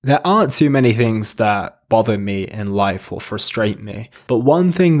There aren't too many things that bother me in life or frustrate me, but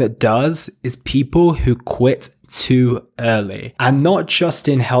one thing that does is people who quit too early. And not just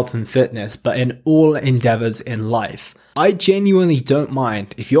in health and fitness, but in all endeavors in life. I genuinely don't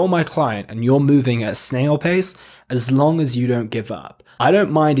mind if you're my client and you're moving at a snail pace as long as you don't give up. I don't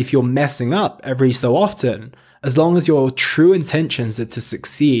mind if you're messing up every so often, as long as your true intentions are to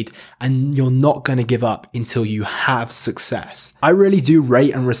succeed and you're not going to give up until you have success. I really do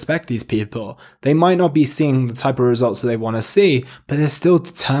rate and respect these people. They might not be seeing the type of results that they want to see, but they're still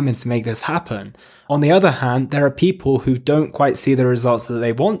determined to make this happen. On the other hand, there are people who don't quite see the results that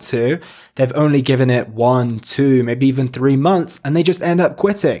they want to. They've only given it 1, 2, maybe even 3 months, and they just end up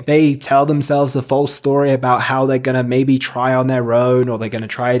quitting. They tell themselves a false story about how they're going to maybe try on their own or they're going to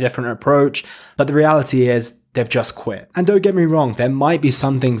try a different approach. But the reality is they've just quit. And don't get me wrong, there might be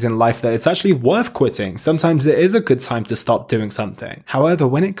some things in life that it's actually worth quitting. Sometimes it is a good time to stop doing something. However,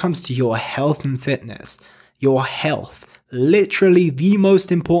 when it comes to your health and fitness, your health, literally the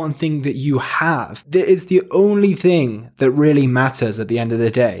most important thing that you have. That is the only thing that really matters at the end of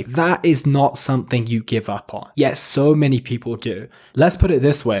the day. That is not something you give up on. Yet so many people do. Let's put it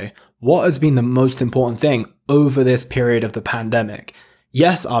this way. What has been the most important thing over this period of the pandemic?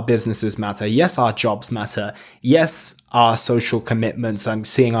 Yes, our businesses matter. Yes, our jobs matter. Yes, our social commitments and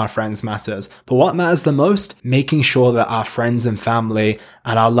seeing our friends matters. But what matters the most? Making sure that our friends and family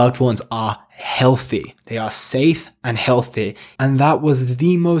and our loved ones are healthy. They are safe and healthy. And that was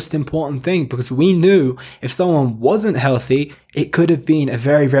the most important thing, because we knew if someone wasn't healthy, it could have been a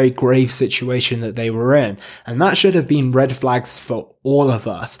very, very grave situation that they were in. And that should have been red flags for all of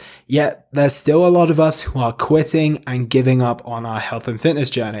us. Yet there's still a lot of us who are quitting and giving up on our health and fitness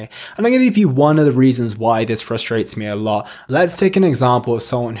journey. And I'm going to give you one of the reasons why this frustrates me a lot. Let's take an example of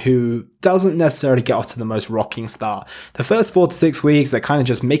someone who doesn't necessarily get off to the most rocking start. The first 4 to 6 weeks, they're kind of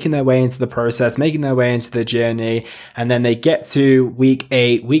just making their way into the process, making their way into the journey. And then they get to week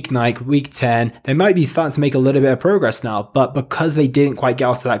 8, week 9, week 10. They might be starting to make a little bit of progress now, but because they didn't quite get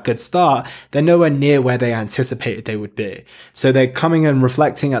off to that good start, they're nowhere near where they anticipated they would be. So they're coming and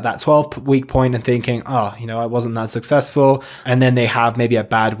reflecting at that 12-week point and thinking, oh, I wasn't that successful. And then they have maybe a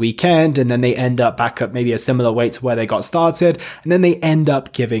bad weekend, and then they end up back up maybe a similar weight to where they got started, and then they end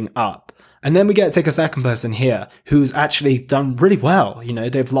up giving up. And then we get to take a second person here who's actually done really well.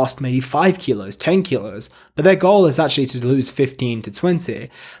 They've lost maybe 5 kilos, 10 kilos, but their goal is actually to lose 15 to 20.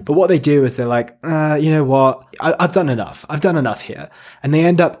 But what they do is they're like, you know what? I've done enough. I've done enough here. And they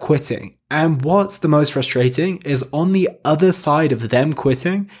end up quitting. And what's the most frustrating is on the other side of them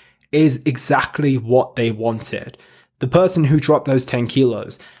quitting is exactly what they wanted. The person who dropped those 10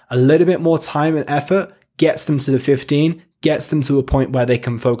 kilos, a little bit more time and effort gets them to the 15, gets them to a point where they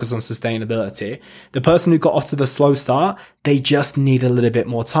can focus on sustainability. The person who got off to the slow start, they just need a little bit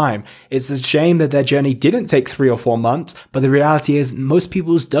more time. It's a shame that their journey didn't take 3 or 4 months, but the reality is most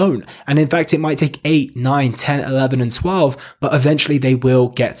people's don't. And in fact, it might take 8, 9, 10, 11, and 12, but eventually they will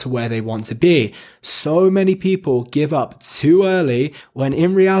get to where they want to be. So many people give up too early when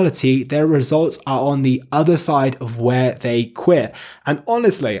in reality, their results are on the other side of where they quit. And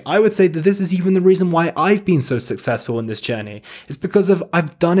honestly, I would say that this is even the reason why I've been so successful in this journey. It's because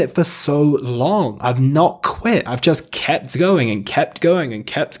I've done it for so long. I've not quit. I've just kept going and kept going and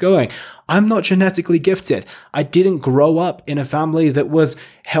kept going. I'm not genetically gifted. I didn't grow up in a family that was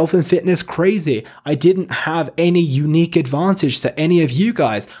health and fitness crazy. I didn't have any unique advantage to any of you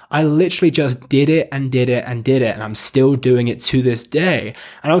guys. I literally just did it and did it and did it. And I'm still doing it to this day.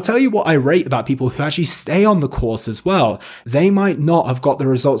 And I'll tell you what I rate about people who actually stay on the course as well. They might not have got the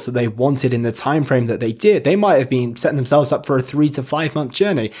results that they wanted in the time frame that they did. They might have been setting themselves up for a 3 to 5 month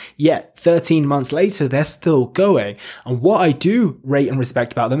journey. Yet 13 months later, they're still going. And what I do rate and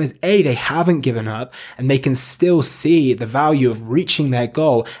respect about them is they haven't given up and they can still see the value of reaching their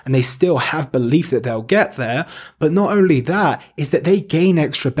goal and they still have belief that they'll get there. But not only that is that they gain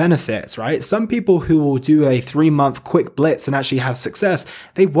extra benefits, right? Some people who will do a 3-month quick blitz and actually have success,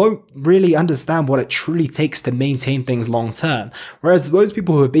 they won't really understand what it truly takes to maintain things long term. Whereas those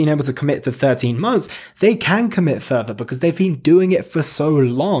people who have been able to commit to 13 months, they can commit further because they've been doing it for so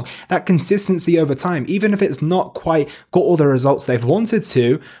long. That consistency over time, even if it's not quite got all the results they've wanted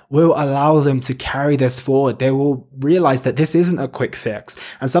to, will allow them to carry this forward. They will realize that this isn't a quick fix.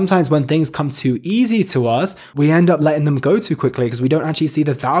 And sometimes when things come too easy to us, we end up letting them go too quickly because we don't actually see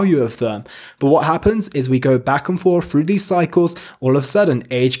the value of them. But what happens is we go back and forth through these cycles. All of a sudden,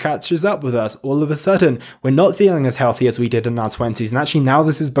 age catches up with us. All of a sudden, we're not feeling as healthy as we did in our 20s. And actually now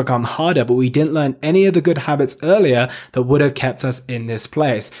this has become harder, but we didn't learn any of the good habits earlier that would have kept us in this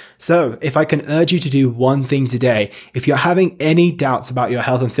place. So if I can urge you to do one thing today, if you're having any doubts about your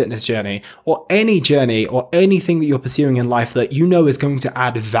health and fitness journey or anything that you're pursuing in life that you know is going to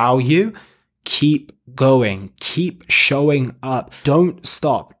add value, keep going, keep showing up. Don't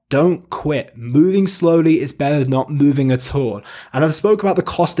stop. Don't quit. Moving slowly is better than not moving at all. And I've spoke about the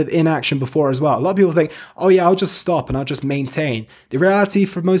cost of inaction before as well. A lot of people think, oh yeah, I'll just stop and I'll just maintain. The reality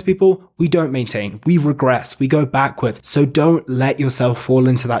for most people, we don't maintain. We regress. We go backwards. So don't let yourself fall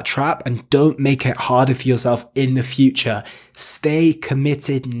into that trap and don't make it harder for yourself in the future. Stay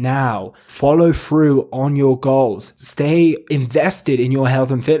committed now. Follow through on your goals. Stay invested in your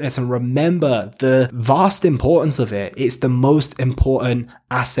health and fitness and remember the vast importance of it. It's the most important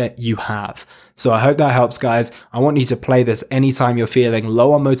asset you have. So I hope that helps, guys. I want you to play this anytime you're feeling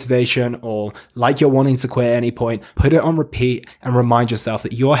low on motivation or like you're wanting to quit at any point. Put it on repeat and remind yourself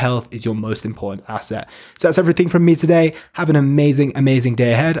that your health is your most important asset. So that's everything from me today. Have an amazing, amazing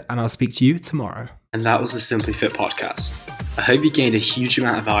day ahead, and I'll speak to you tomorrow. And that was the Simply Fit podcast. I hope you gained a huge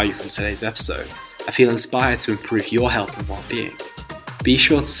amount of value from today's episode. I feel inspired to improve your health and well-being. Be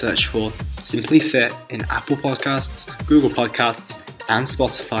sure to search for Simply Fit in Apple Podcasts, Google Podcasts, and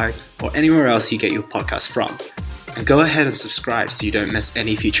Spotify, or anywhere else you get your podcast from. And go ahead and subscribe so you don't miss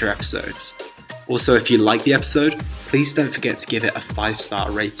any future episodes. Also, if you like the episode, please don't forget to give it a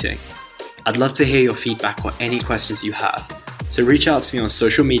 5-star rating. I'd love to hear your feedback or any questions you have. So reach out to me on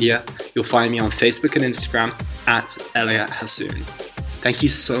social media. You'll find me on Facebook and Instagram at Elliot Hasoon. Thank you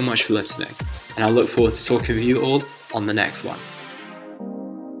so much for listening, and I look forward to talking with you all on the next one.